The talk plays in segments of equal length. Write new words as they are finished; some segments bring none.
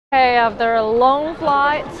Okay, after a long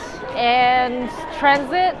flight and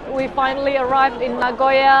transit, we finally arrived in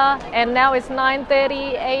Nagoya and now it's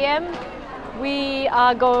 9:30 a.m. We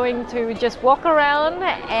are going to just walk around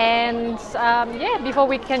and yeah, before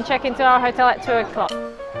we can check into our hotel at 2 o'clock.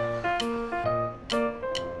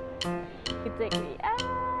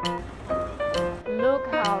 Look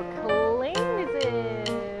how clean this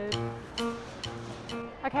is.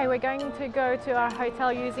 Okay, we're going to go to our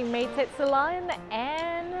hotel using Meitetsu Line and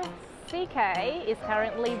CK is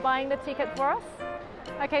currently buying the ticket for us.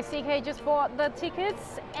 Okay, CK just bought the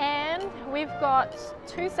tickets and we've got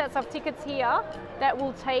 2 sets of tickets here that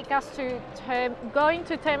will take us to going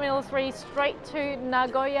to Terminal 3 straight to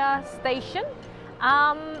Nagoya Station.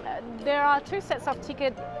 There are 2 sets of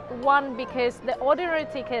tickets. One, because the ordinary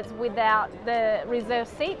tickets without the reserved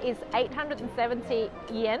seat is 870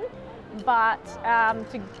 yen, but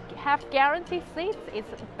to have guaranteed seats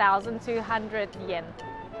it's 1,200 yen.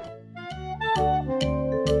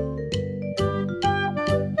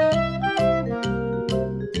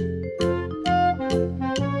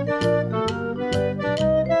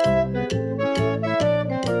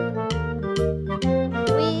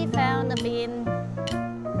 We found a bin.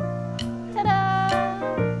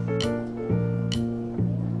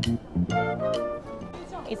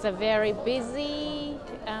 It's a very busy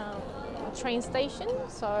train station,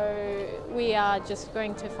 so we are just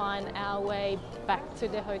going to find our way back to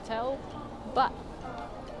the hotel. But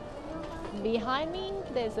behind me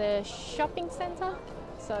there's a shopping center,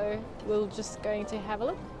 so we're just going to have a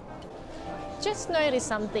look. Just notice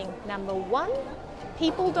something. Number 1,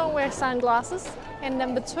 people don't wear sunglasses, and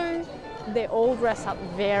number 2, they all dress up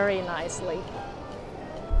very nicely.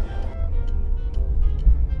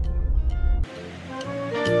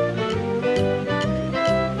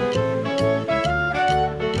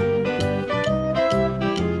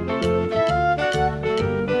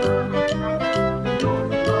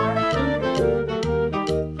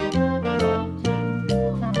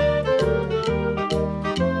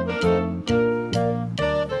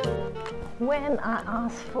 When I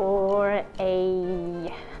asked for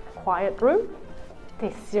a quiet room,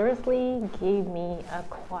 they seriously gave me a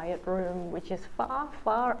quiet room which is far,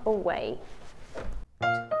 far away.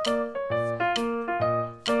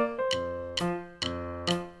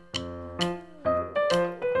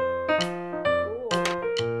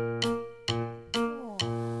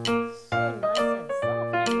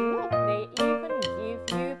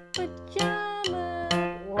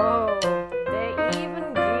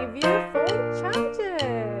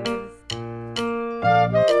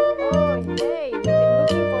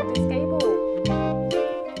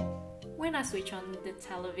 Switch on the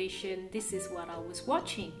television, this is what I was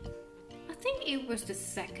watching. I think it was the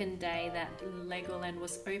second day that Legoland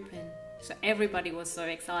was open, so everybody was so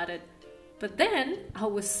excited. But then I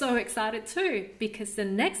was so excited too, because the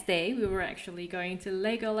next day we were actually going to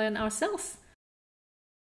Legoland ourselves.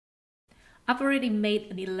 I've already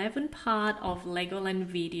made an 11-part of Legoland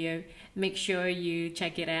video, make sure you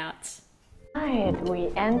check it out. Right,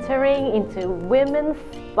 we're entering into women's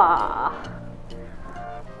spa.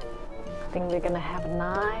 I think we're gonna have a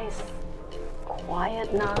nice,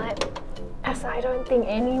 quiet night, as I don't think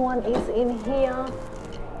anyone is in here.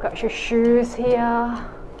 Got your shoes here,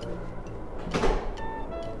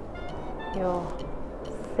 your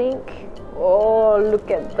sink. Oh, look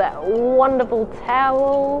at that wonderful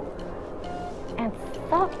towel and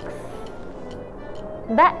socks.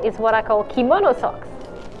 That is what I call kimono socks.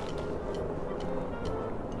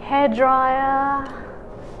 Hair dryer.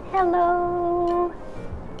 Hello.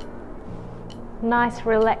 Nice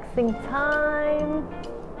relaxing time.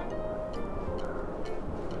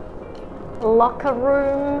 Locker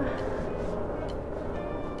room.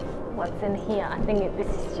 What's in here? I think this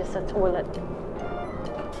is just a toilet.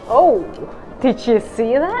 Oh, did you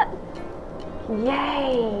see that?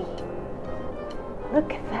 Yay!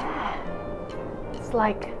 Look at that. It's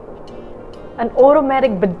like an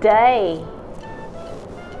automatic bidet.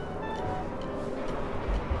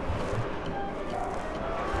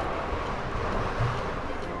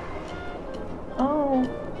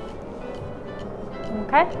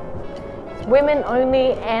 Okay, it's women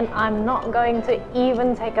only, and I'm not going to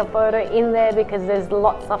even take a photo in there because there's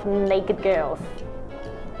lots of naked girls.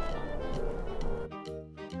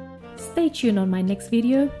 Stay tuned on my next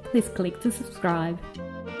video. Please click to subscribe.